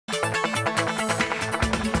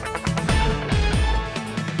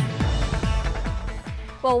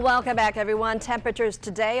Well, welcome back, everyone. Temperatures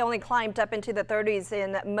today only climbed up into the 30s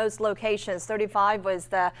in most locations. 35 was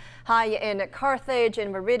the high in Carthage.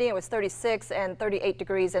 In Meridian, it was 36 and 38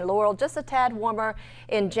 degrees in Laurel. Just a tad warmer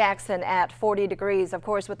in Jackson at 40 degrees. Of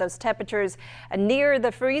course, with those temperatures near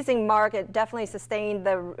the freezing mark, it definitely sustained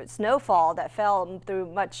the snowfall that fell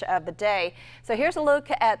through much of the day. So here's a look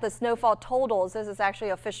at the snowfall totals. This is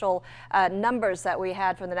actually official numbers that we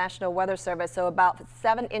had from the National Weather Service. So about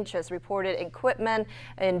 7 inches reported in Quitman.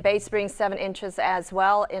 In Bay Springs, 7 inches as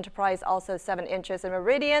well. Enterprise also 7 inches. In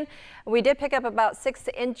Meridian, we did pick up about 6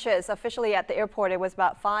 inches. Officially at the airport, it was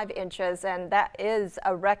about 5 inches, and that is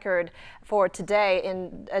a record for today.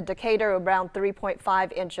 In Decatur, around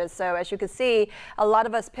 3.5 inches. So as you can see, a lot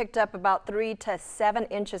of us picked up about 3 to 7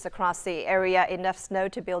 inches across the area. Enough snow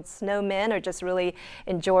to build snowmen or just really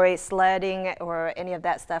enjoy sledding or any of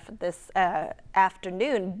that stuff this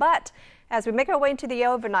afternoon. But as we make our way into the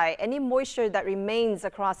overnight, any moisture that remains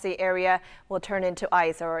across the area will turn into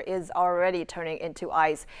ice or is already turning into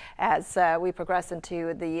ice as we progress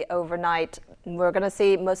into the overnight. We're going to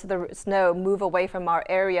see most of the snow move away from our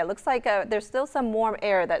area. Looks like there's still some warm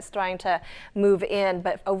air that's trying to move in,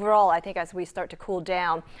 but overall, I think as we start to cool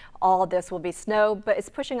down, all of this will be snow, but it's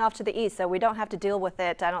pushing off to the east, so we don't have to deal with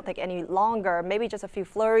it, I don't think, any longer. Maybe just a few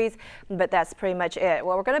flurries, but that's pretty much it.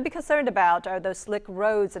 What we're going to be concerned about are those slick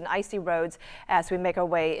roads and icy roads as we make our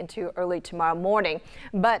way into early tomorrow morning.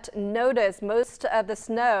 But notice most of the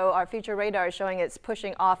snow, our future radar is showing it's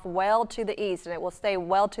pushing off well to the east, and it will stay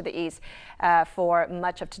well to the east for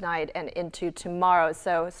much of tonight and into tomorrow.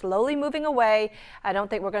 So slowly moving away. I don't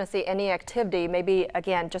think we're going to see any activity, maybe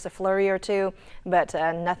again just a flurry or two, but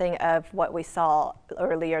nothing of what we saw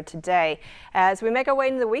earlier today. As we make our way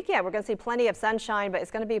into the weekend, we're going to see plenty of sunshine, but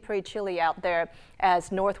it's going to be pretty chilly out there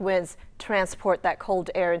as north winds transport that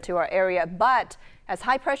cold air into our area. But as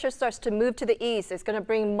high pressure starts to move to the east, it's going to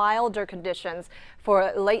bring milder conditions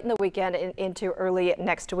for late in the weekend and into early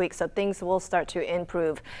next week. So things will start to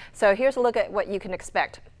improve. So here's a look at what you can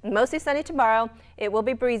expect. Mostly sunny tomorrow. It will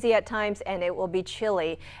be breezy at times and it will be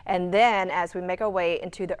chilly. And then as we make our way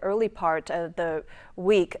into the early part of the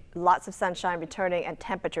week, lots of sunshine returning and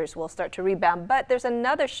temperatures will start to rebound. But there's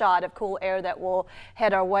another shot of cool air that will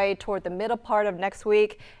head our way toward the middle part of next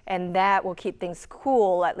week, and that will keep things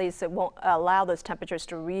cool. At least it won't allow those temperatures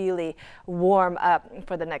to really warm up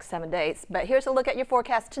for the next 7 days. But here's a look at your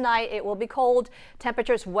forecast tonight. It will be cold.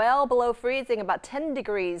 Temperatures well below freezing, about 10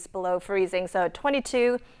 degrees below freezing. So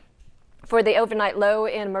 22 for the overnight low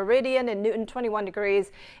in Meridian and Newton, 21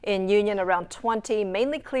 degrees in Union, around 20.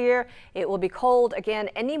 Mainly clear. It will be cold. Again,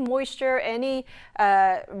 any moisture, any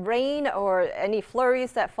rain or any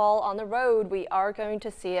flurries that fall on the road, we are going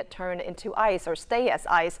to see it turn into ice or stay as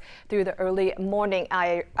ice through the early morning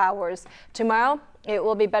hours. Tomorrow, it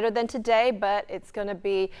will be better than today, but it's going to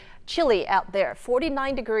be chilly out there.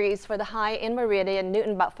 49 degrees for the high in Meridian,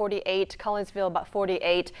 Newton about 48, Collinsville about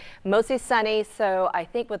 48, mostly sunny. So I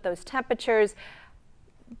think with those temperatures,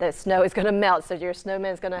 the snow is going to melt, so your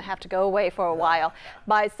snowman is going to have to go away for a while.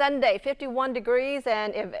 By Sunday, 51 degrees,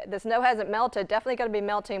 and if the snow hasn't melted, definitely going to be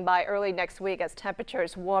melting by early next week as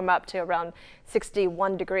temperatures warm up to around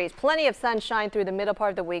 61 degrees. Plenty of sunshine through the middle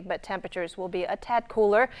part of the week, but temperatures will be a tad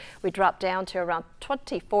cooler. We drop down to around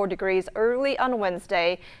 24 degrees early on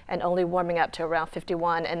Wednesday and only warming up to around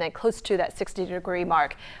 51, and then close to that 60-degree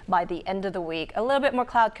mark by the end of the week. A little bit more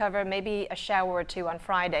cloud cover, maybe a shower or two on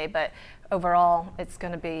Friday, but overall, it's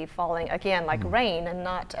going to be falling again like rain and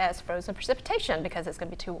not as frozen precipitation because it's going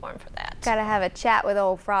to be too warm for that. Got to have a chat with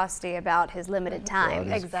old Frosty about his limited time.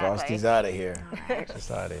 Exactly. Frosty's out of here. All right. Just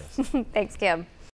how it is. Thanks, Kim.